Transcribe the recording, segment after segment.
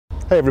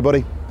Hey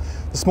everybody,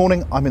 this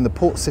morning I'm in the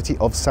port city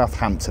of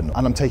Southampton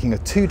and I'm taking a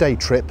 2-day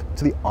trip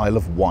to the Isle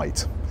of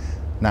Wight.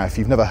 Now if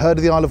you've never heard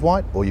of the Isle of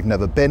Wight or you've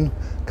never been,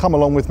 come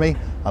along with me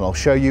and I'll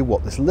show you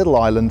what this little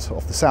island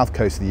off the south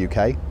coast of the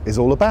UK is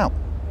all about.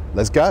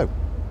 Let's go!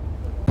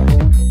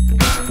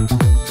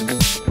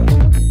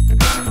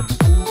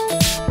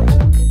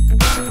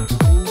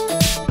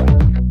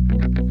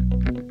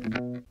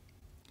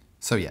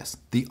 So yes,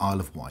 the Isle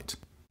of Wight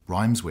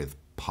rhymes with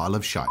pile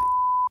of shite.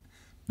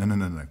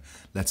 No,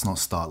 let's not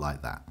start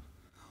like that.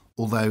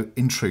 Although,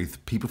 in truth,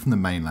 people from the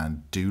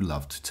mainland do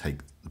love to take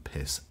the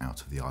piss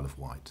out of the Isle of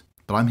Wight.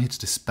 But I'm here to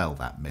dispel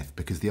that myth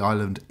because the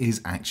island is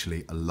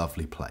actually a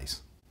lovely place.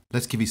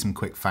 Let's give you some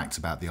quick facts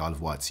about the Isle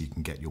of Wight so you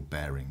can get your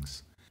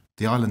bearings.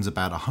 The island's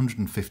about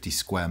 150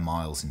 square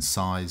miles in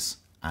size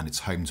and it's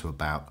home to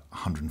about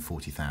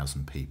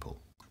 140,000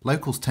 people.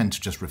 Locals tend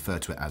to just refer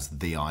to it as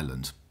the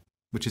island,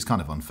 which is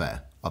kind of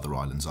unfair. Other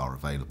islands are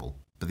available.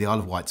 But the Isle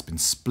of Wight's been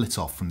split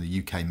off from the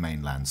UK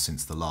mainland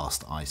since the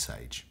last ice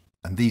age.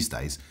 And these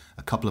days,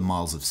 a couple of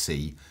miles of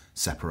sea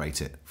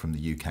separate it from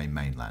the UK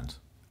mainland.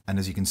 And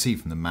as you can see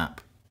from the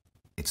map,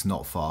 it's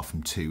not far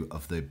from two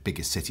of the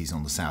biggest cities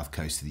on the south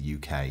coast of the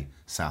UK,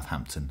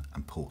 Southampton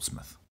and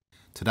Portsmouth.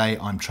 Today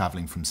I'm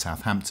travelling from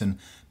Southampton,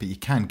 but you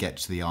can get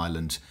to the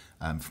island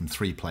from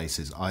three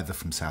places, either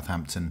from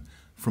Southampton,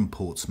 from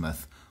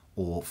Portsmouth,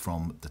 or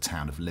from the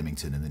town of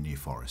Lymington in the New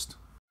Forest.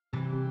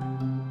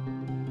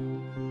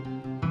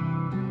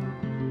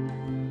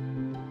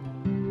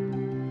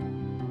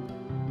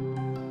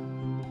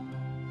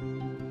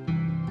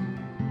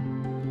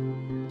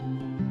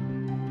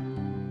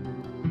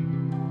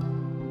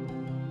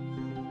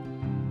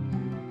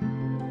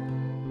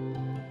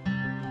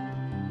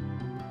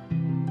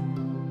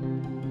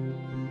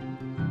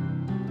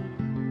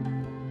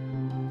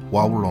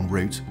 While we're en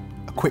route,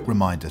 a quick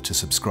reminder to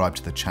subscribe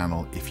to the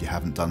channel if you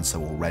haven't done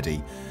so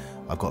already.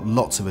 I've got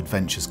lots of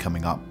adventures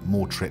coming up,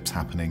 more trips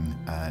happening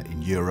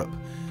in Europe,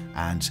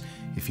 and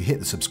if you hit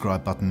the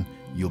subscribe button,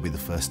 you'll be the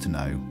first to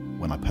know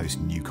when I post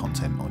new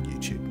content on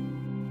YouTube.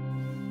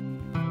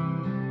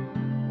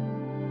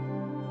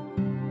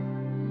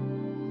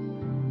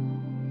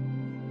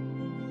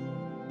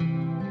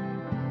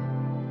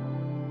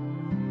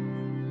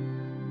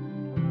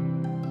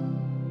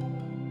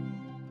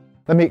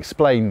 Let me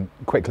explain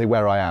quickly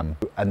where I am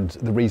and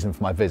the reason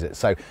for my visit.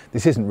 So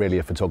this isn't really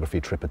a photography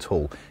trip at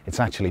all.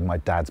 It's actually my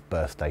dad's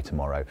birthday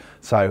tomorrow.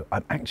 So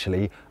I'm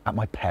actually at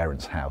my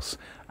parents' house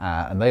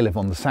and they live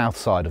on the south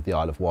side of the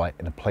Isle of Wight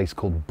in a place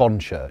called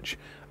Bonchurch,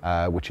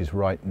 which is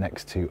right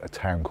next to a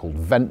town called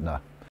Ventnor.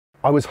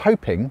 I was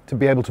hoping to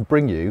be able to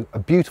bring you a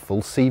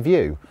beautiful sea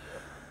view,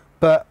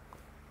 but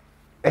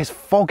it's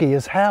foggy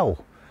as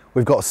hell.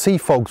 We've got sea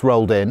fogs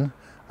rolled in.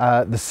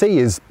 The sea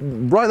is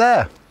right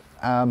there.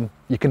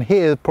 You can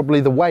hear probably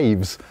the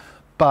waves,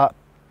 but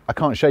I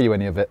can't show you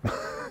any of it.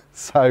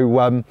 So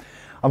I'm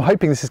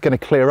hoping this is going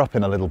to clear up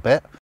in a little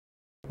bit.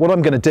 What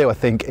I'm going to do, I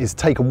think, is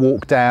take a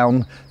walk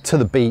down to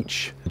the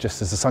beach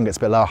just as the sun gets a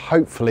bit lower.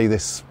 Hopefully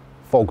this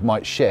fog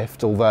might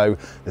shift, although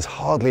there's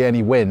hardly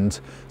any wind,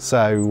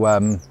 so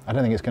I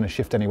don't think it's going to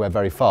shift anywhere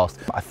very fast.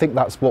 I think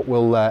that's what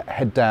we'll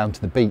head down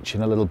to the beach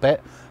in a little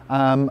bit,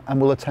 and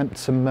we'll attempt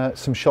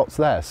some shots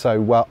there.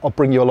 So I'll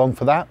bring you along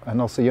for that, and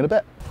I'll see you in a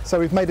bit. So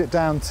we've made it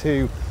down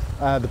to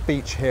the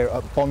beach here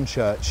at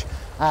Bonchurch,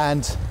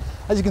 and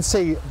as you can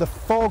see, the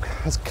fog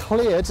has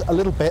cleared a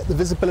little bit. The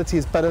visibility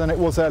is better than it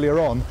was earlier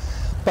on,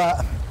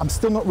 but I'm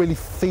still not really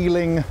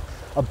feeling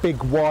a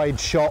big wide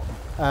shot.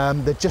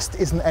 There just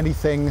isn't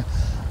anything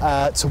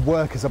to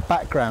work as a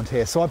background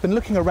here. So I've been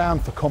looking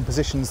around for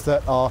compositions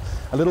that are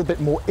a little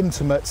bit more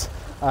intimate,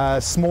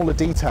 smaller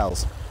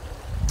details.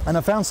 And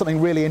I found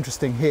something really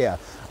interesting here.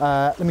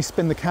 Let me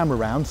spin the camera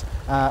around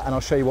and I'll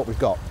show you what we've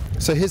got.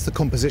 So here's the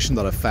composition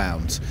that I've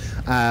found.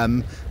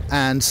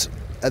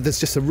 There's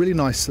just a really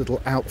nice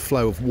little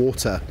outflow of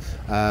water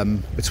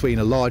between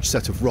a large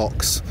set of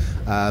rocks.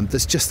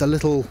 There's just a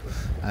little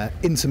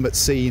intimate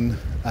scene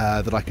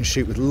that I can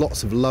shoot with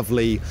lots of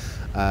lovely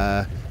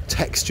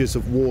textures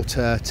of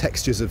water,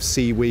 textures of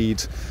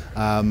seaweed,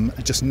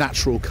 just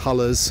natural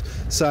colours.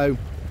 So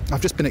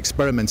I've just been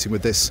experimenting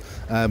with this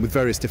with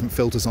various different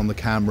filters on the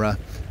camera,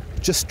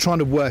 just trying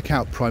to work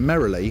out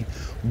primarily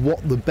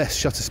what the best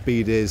shutter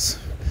speed is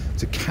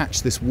to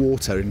catch this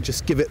water and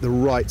just give it the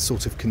right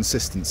sort of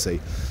consistency.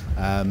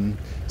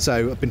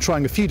 So I've been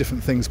trying a few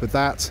different things with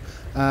that,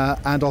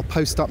 and I'll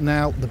post up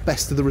now the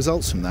best of the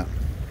results from that.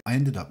 I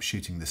ended up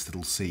shooting this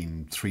little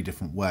scene 3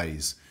 different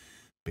ways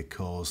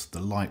because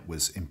the light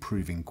was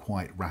improving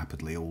quite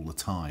rapidly all the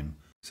time.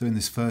 So in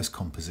this first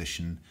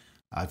composition,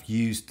 I've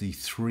used the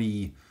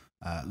 3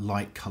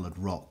 light coloured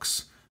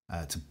rocks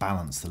to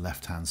balance the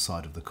left-hand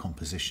side of the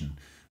composition.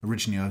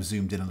 Originally I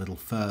zoomed in a little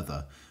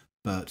further,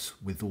 but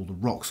with all the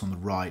rocks on the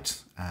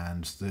right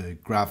and the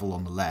gravel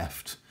on the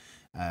left,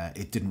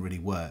 it didn't really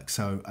work.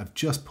 So I've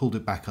just pulled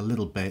it back a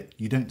little bit.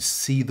 You don't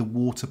see the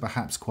water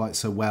perhaps quite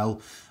so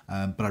well,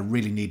 but I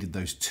really needed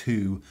those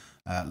 2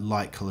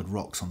 light coloured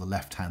rocks on the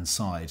left hand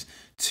side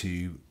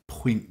to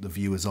point the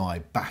viewer's eye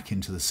back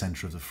into the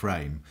centre of the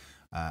frame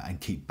and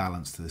keep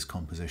balance to this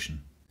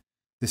composition.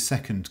 This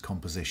second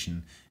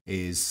composition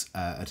is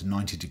at a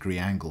 90-degree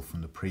angle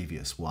from the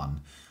previous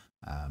one,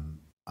 and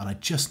I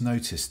just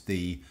noticed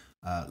the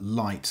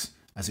light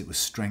as it was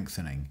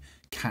strengthening,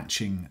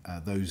 catching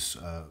those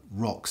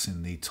rocks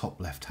in the top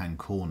left hand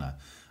corner.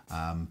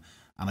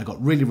 And I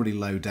got really, really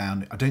low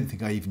down. I don't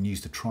think I even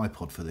used a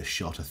tripod for this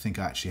shot. I think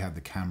I actually had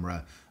the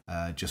camera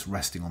just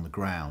resting on the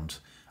ground.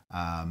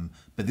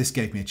 But this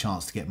gave me a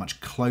chance to get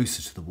much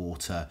closer to the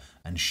water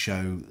and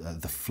show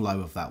the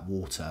flow of that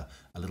water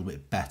a little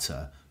bit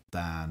better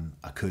than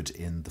I could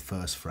in the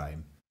first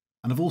frame.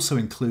 And I've also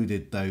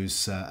included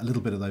those a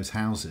little bit of those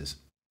houses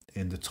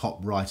in the top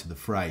right of the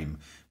frame,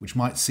 which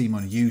might seem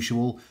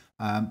unusual,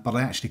 but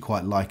I actually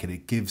quite like it.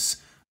 It gives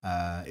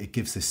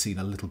this scene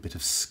a little bit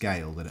of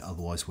scale that it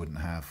otherwise wouldn't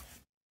have.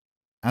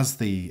 As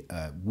the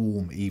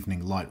warm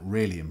evening light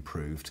really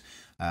improved,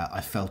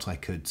 I felt I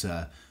could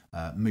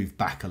move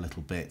back a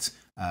little bit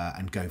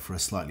and go for a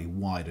slightly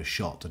wider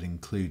shot that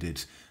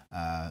included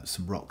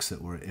some rocks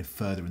that were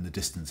further in the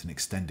distance and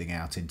extending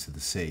out into the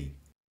sea.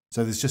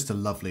 So there's just a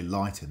lovely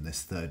light in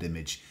this third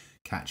image,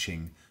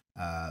 catching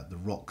the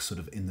rocks sort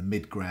of in the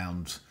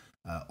mid-ground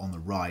on the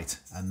right,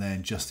 and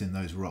then just in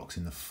those rocks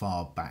in the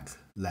far back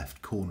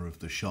left corner of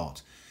the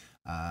shot.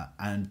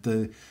 And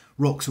the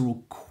rocks are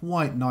all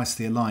quite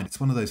nicely aligned. It's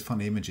one of those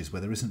funny images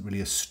where there isn't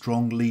really a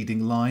strong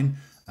leading line,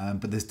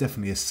 but there's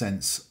definitely a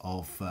sense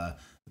of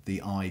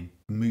the eye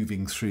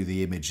moving through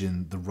the image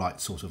in the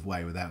right sort of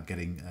way without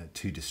getting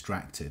too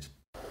distracted.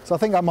 So I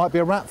think that might be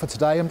a wrap for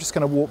today. I'm just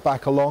going to walk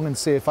back along and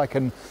see if I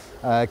can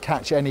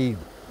catch any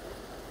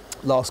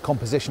last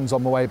compositions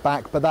on my way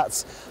back, but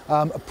that's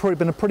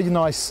been a pretty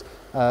nice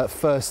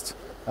first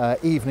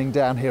evening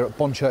down here at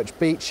Bonchurch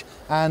Beach,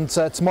 and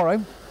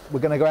tomorrow we're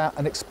going to go out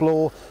and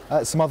explore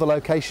some other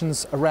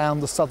locations around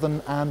the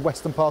southern and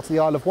western part of the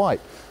Isle of Wight.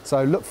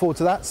 So look forward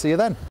to that. See you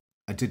then.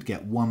 I did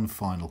get one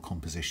final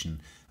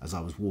composition as I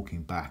was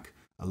walking back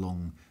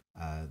along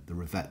the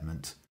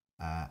revetment,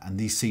 and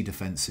these sea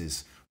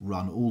defences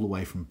run all the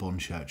way from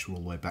Bonchurch all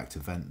the way back to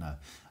Ventnor,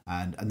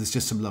 and there's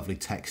just some lovely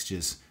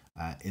textures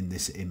in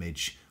this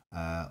image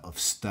of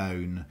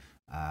stone,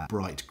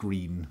 bright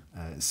green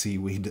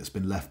seaweed that's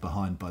been left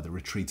behind by the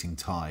retreating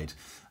tide.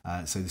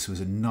 So this was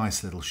a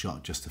nice little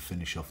shot just to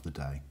finish off the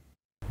day.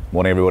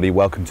 Morning everybody,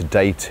 welcome to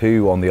day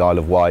 2 on the Isle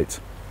of Wight.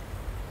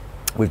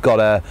 We've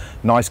got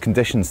nice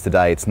conditions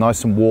today. It's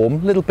nice and warm,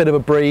 a little bit of a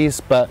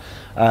breeze, but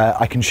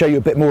I can show you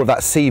a bit more of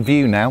that sea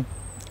view now.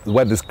 The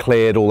weather's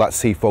cleared, all that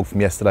sea fog from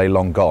yesterday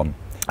long gone.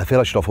 I feel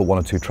I should offer 1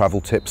 or 2 travel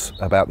tips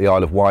about the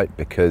Isle of Wight,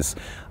 because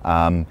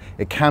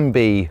it can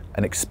be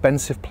an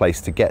expensive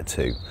place to get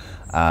to.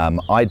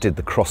 I did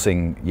the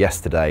crossing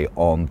yesterday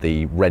on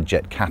the Red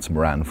Jet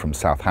catamaran from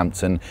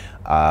Southampton,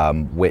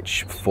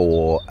 which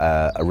for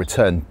a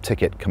return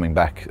ticket coming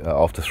back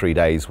after 3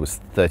 days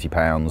was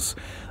 £30.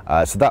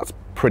 So that's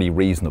pretty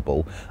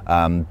reasonable.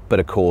 But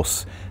of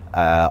course,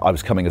 I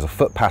was coming as a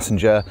foot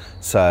passenger,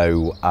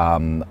 so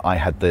I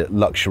had the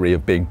luxury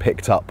of being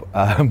picked up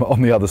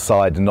on the other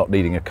side and not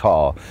needing a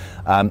car.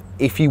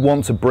 If you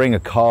want to bring a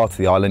car to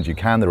the island, you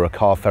can. There are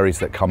car ferries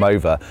that come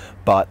over,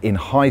 but in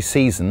high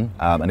season,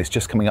 and it's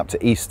just coming up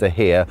to Easter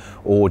here,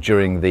 or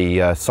during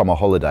the summer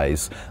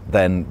holidays,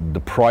 then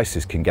the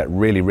prices can get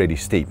really, really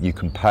steep. You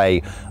can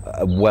pay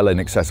well in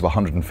excess of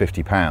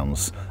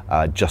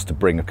 £150 just to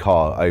bring a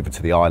car over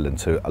to the island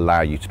to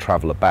allow you to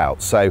travel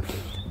about. So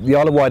the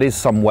Isle of Wight is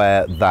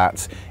somewhere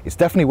that it's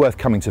definitely worth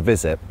coming to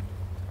visit,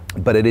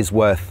 but it is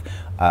worth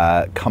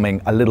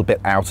coming a little bit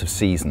out of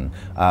season,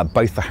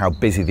 both for how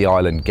busy the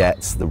island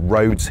gets. The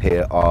roads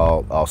here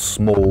are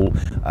small,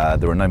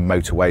 there are no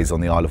motorways on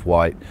the Isle of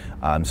Wight,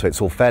 so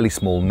it's all fairly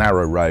small,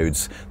 narrow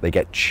roads. They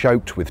get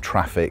choked with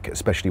traffic,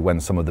 especially when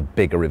some of the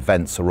bigger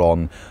events are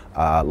on,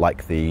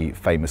 like the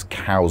famous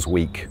Cows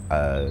Week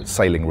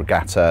sailing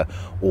regatta,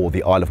 or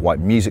the Isle of Wight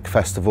Music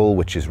Festival,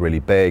 which is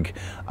really big.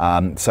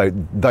 So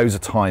those are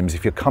times,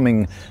 if you're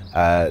coming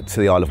to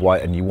the Isle of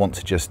Wight and you want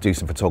to just do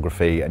some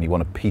photography and you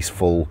want a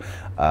peaceful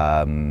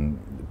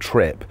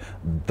trip,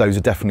 those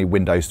are definitely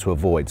windows to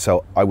avoid.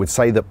 So I would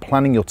say that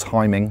planning your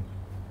timing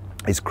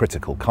is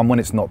critical. Come when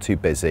it's not too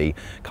busy,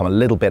 come a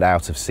little bit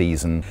out of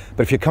season.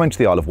 But if you're coming to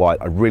the Isle of Wight,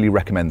 I really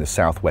recommend the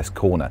southwest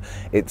corner.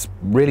 It's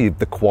really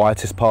the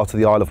quietest part of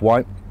the Isle of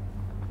Wight.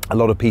 A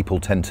lot of people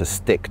tend to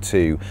stick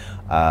to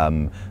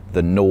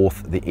the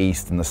north, the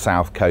east and the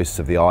south coasts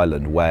of the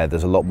island, where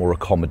there's a lot more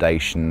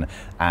accommodation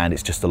and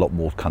it's just a lot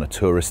more kind of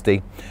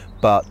touristy.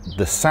 But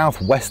the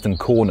southwestern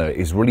corner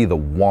is really the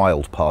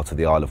wild part of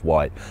the Isle of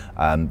Wight.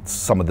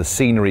 Some of the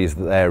scenery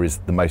there is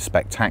the most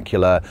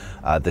spectacular.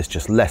 There's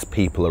just less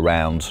people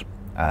around,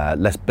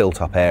 less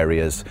built up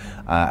areas,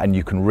 and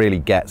you can really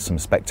get some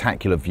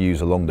spectacular views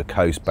along the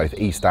coast, both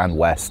east and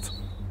west.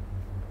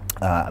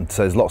 And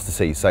so there's lots to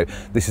see. So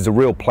this is a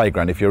real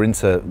playground. If you're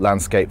into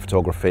landscape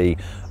photography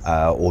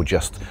or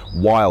just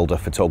wilder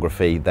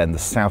photography, then the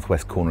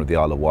southwest corner of the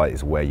Isle of Wight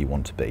is where you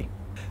want to be.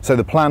 So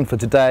the plan for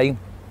today,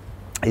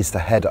 is to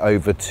head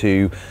over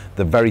to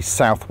the very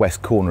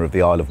southwest corner of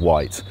the Isle of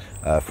Wight,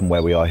 from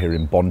where we are here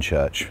in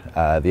Bonchurch,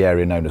 the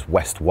area known as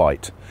West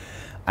Wight.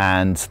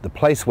 And the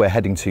place we're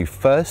heading to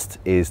first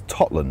is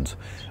Totland,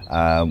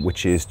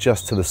 which is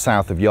just to the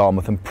south of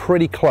Yarmouth and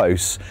pretty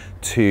close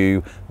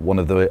to one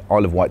of the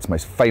Isle of Wight's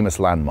most famous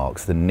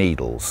landmarks, the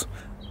Needles.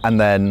 And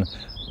then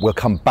we'll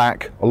come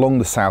back along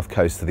the south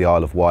coast of the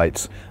Isle of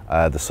Wight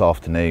this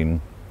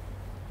afternoon,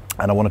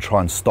 and I want to try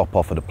and stop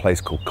off at a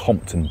place called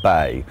Compton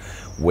Bay,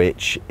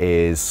 which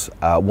is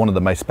one of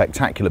the most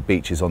spectacular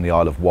beaches on the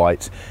Isle of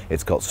Wight.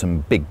 It's got some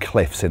big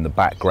cliffs in the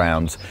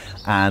background,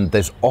 and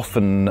there's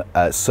often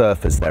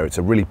surfers there. It's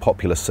a really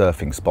popular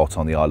surfing spot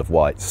on the Isle of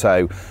Wight.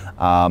 So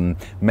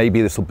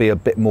maybe this will be a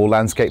bit more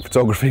landscape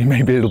photography,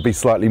 maybe it'll be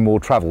slightly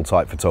more travel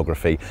type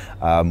photography.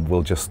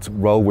 We'll just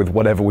roll with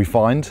whatever we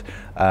find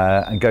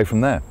and go from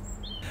there.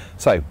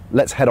 So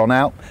let's head on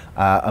out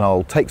and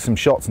I'll take some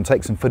shots and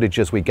take some footage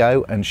as we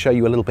go and show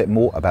you a little bit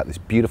more about this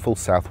beautiful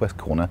southwest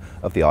corner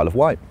of the Isle of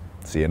Wight.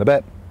 See you in a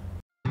bit.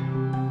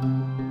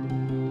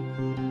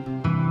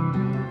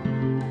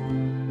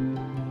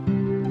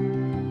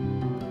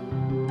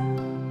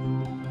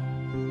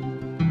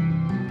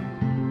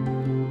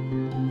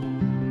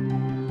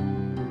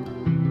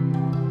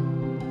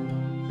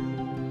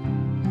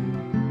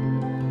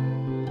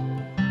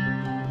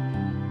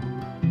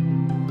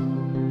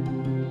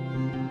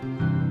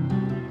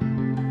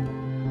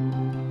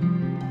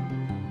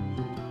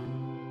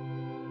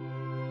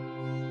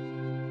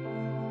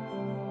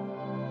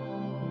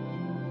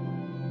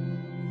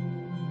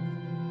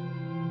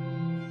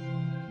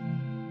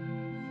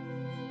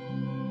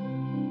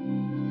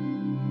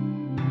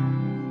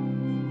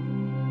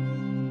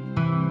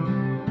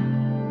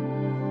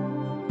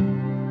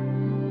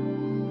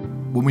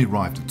 When we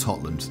arrived at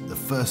Totland, the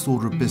first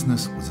order of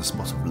business was a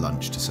spot of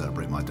lunch to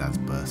celebrate my dad's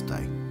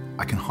birthday.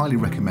 I can highly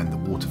recommend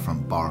the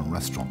waterfront bar and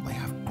restaurant. They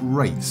have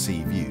great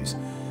sea views.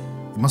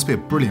 It must be a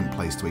brilliant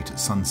place to eat at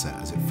sunset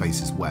as it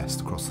faces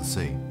west across the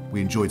sea.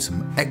 We enjoyed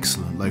some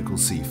excellent local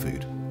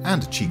seafood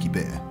and a cheeky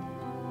beer.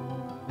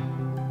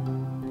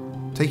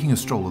 Taking a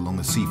stroll along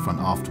the seafront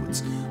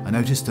afterwards, I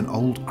noticed an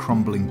old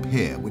crumbling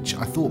pier which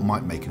I thought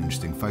might make an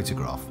interesting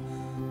photograph.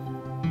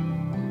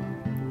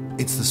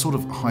 It's the sort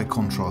of high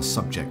contrast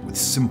subject with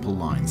simple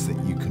lines that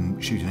you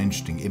can shoot an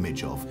interesting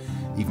image of,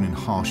 even in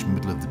harsh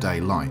middle of the day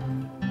light.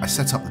 I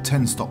set up the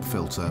 10-stop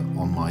filter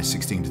on my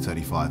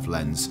 16-35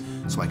 lens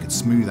so I could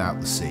smooth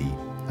out the sea,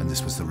 and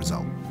this was the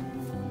result.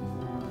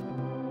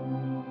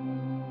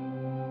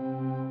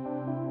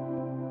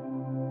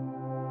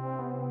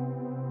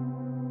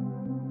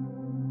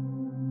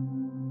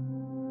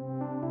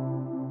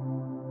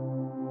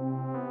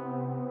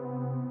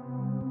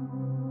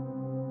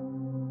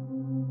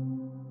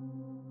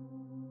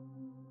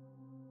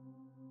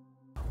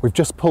 We've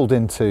just pulled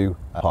into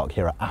a park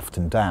here at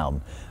Afton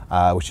Down,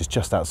 which is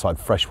just outside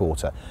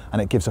Freshwater,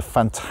 and it gives a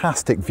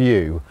fantastic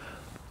view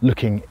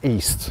looking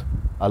east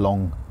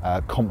along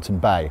Compton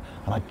Bay.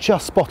 And I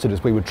just spotted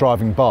as we were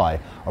driving by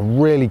a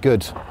really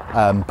good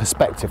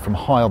perspective from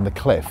high on the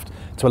cliff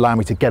to allow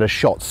me to get a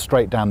shot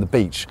straight down the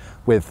beach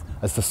with,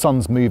 as the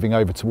sun's moving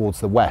over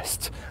towards the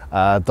west,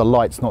 the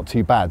light's not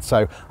too bad.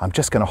 So I'm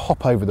just going to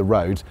hop over the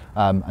road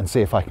and see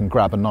if I can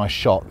grab a nice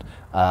shot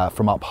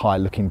from up high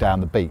looking down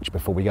the beach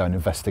before we go and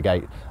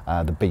investigate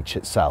the beach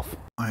itself.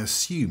 I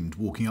assumed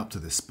walking up to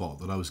this spot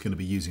that I was going to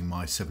be using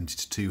my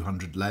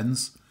 70-200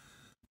 lens,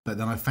 but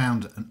then I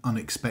found an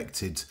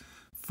unexpected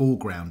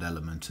foreground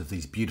element of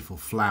these beautiful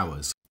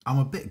flowers. I'm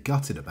a bit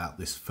gutted about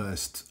this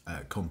first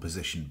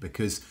composition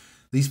because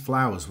these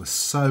flowers were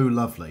so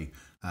lovely,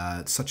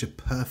 such a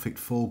perfect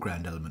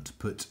foreground element to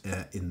put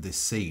in this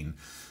scene,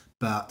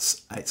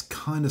 but it's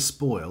kind of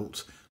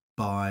spoilt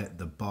by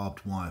the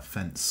barbed wire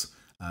fence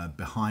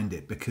behind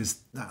it,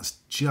 because that's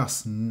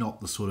just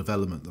not the sort of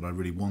element that I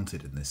really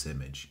wanted in this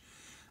image.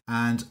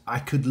 And I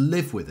could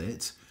live with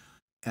it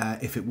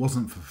if it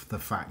wasn't for the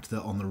fact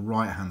that on the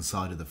right hand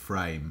side of the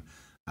frame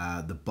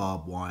the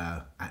barbed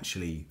wire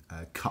actually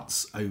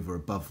cuts over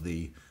above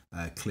the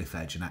cliff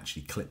edge and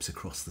actually clips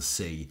across the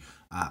sea.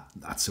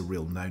 That's a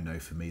real no-no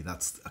for me.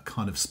 That's a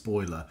kind of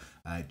spoiler.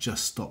 It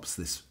just stops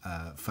this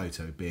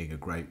photo being a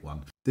great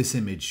one. This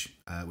image,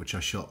 which I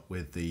shot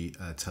with the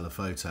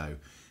telephoto,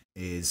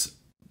 is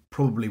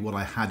probably what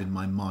I had in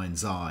my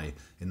mind's eye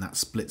in that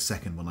split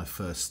second when I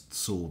first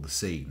saw the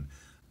scene.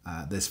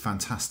 There's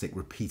fantastic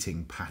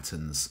repeating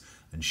patterns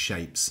and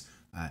shapes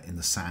in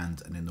the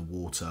sand and in the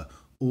water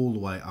all the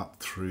way up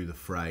through the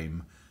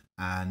frame,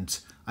 and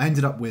I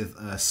ended up with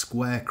a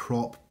square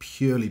crop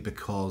purely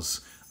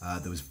because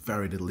there was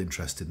very little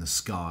interest in the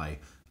sky,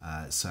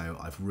 so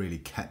I've really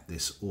kept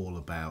this all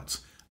about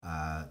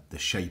the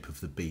shape of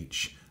the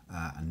beach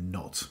and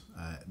not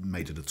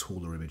made it a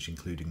taller image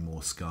including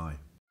more sky.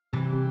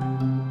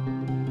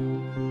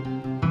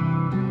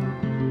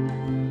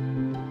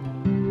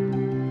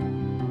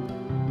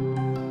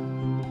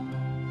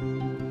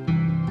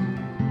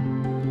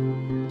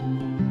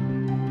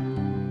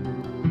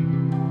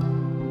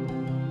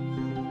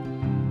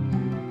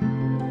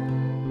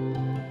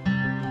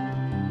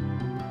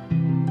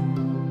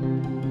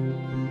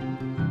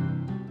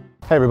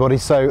 Hey everybody,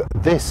 so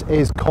this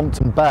is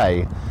Compton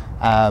Bay,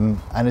 and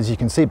as you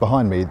can see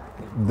behind me,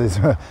 there's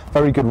a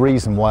very good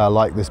reason why I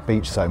like this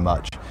beach so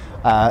much.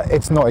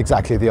 It's not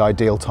exactly the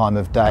ideal time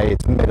of day,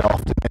 it's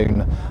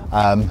mid-afternoon,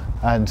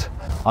 and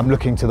I'm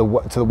looking to the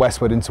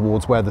westward in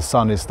towards where the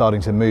sun is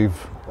starting to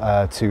move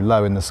to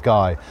low in the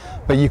sky.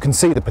 But you can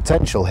see the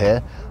potential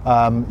here.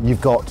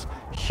 You've got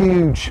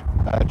huge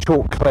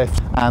chalk cliffs,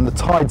 and the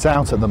tide's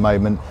out at the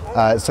moment,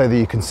 so that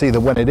you can see that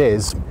when it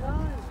is,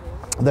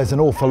 there's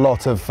an awful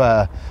lot of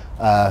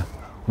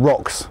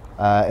rocks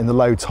in the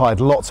low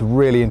tide, lots of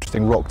really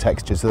interesting rock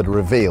textures that are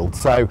revealed.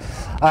 So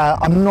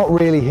I'm not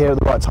really here at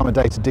the right time of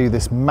day to do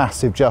this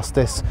massive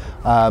justice,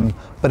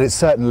 but it's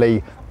certainly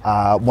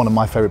one of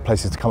my favourite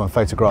places to come and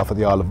photograph at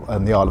the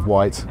Isle of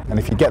Wight. And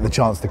if you get the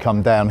chance to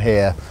come down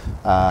here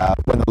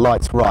when the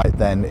light's right,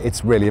 then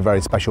it's really a very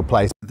special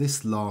place.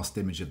 This last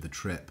image of the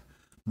trip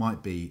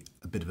might be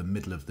a bit of a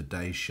middle of the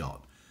day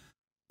shot,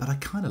 but I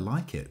kind of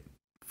like it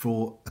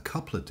for a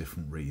couple of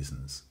different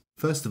reasons.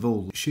 First of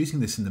all, shooting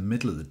this in the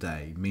middle of the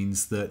day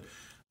means that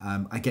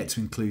I get to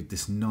include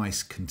this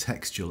nice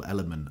contextual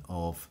element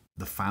of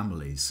the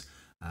families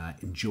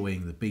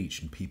enjoying the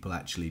beach and people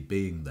actually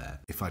being there.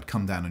 If I'd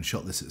come down and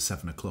shot this at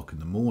 7 o'clock in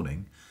the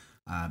morning,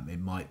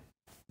 it might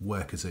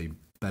work as a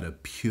better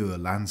pure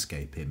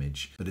landscape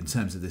image. But in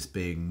terms of this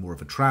being more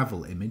of a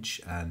travel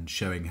image and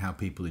showing how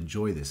people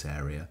enjoy this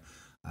area,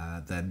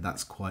 then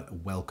that's quite a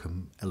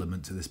welcome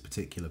element to this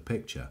particular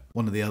picture.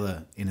 One of the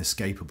other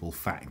inescapable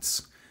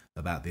facts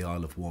about the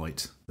Isle of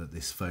Wight that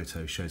this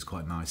photo shows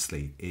quite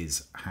nicely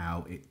is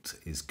how it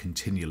is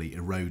continually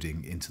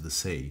eroding into the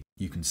sea.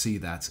 You can see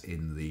that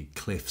in the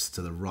cliffs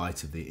to the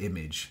right of the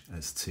image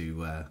as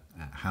to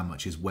how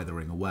much is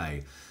weathering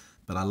away.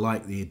 But I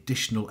like the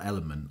additional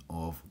element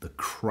of the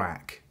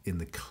crack in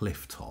the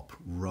cliff top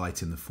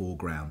right in the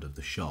foreground of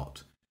the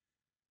shot.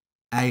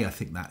 I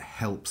think that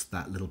helps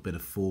that little bit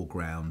of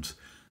foreground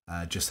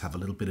just have a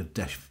little bit of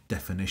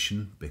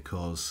definition,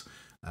 because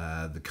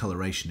the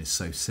coloration is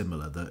so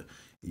similar that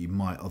you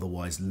might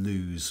otherwise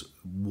lose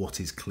what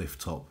is cliff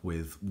top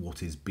with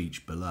what is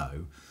beach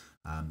below.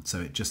 So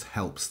it just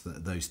helps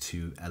that those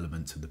two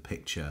elements of the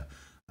picture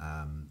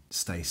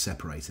stay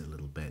separated a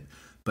little bit.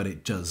 But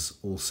it does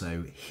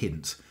also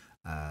hint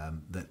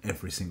that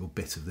every single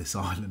bit of this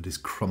island is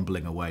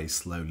crumbling away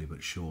slowly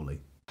but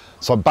surely.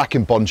 So I'm back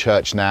in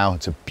Bonchurch now.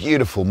 It's a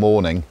beautiful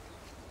morning,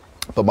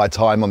 but my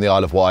time on the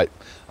Isle of Wight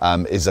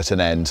is at an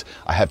end.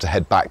 I have to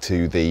head back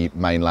to the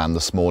mainland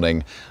this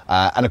morning.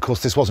 And of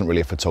course, this wasn't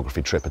really a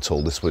photography trip at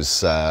all. This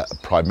was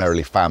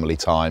primarily family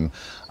time.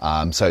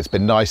 So it's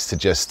been nice to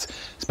just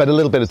spend a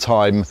little bit of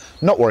time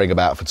not worrying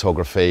about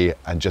photography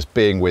and just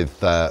being with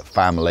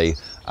family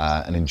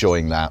and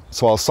enjoying that.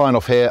 So I'll sign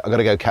off here. I've got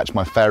to go catch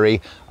my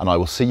ferry, and I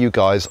will see you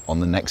guys on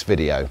the next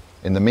video.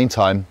 In the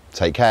meantime,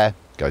 take care,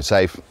 go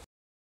safe.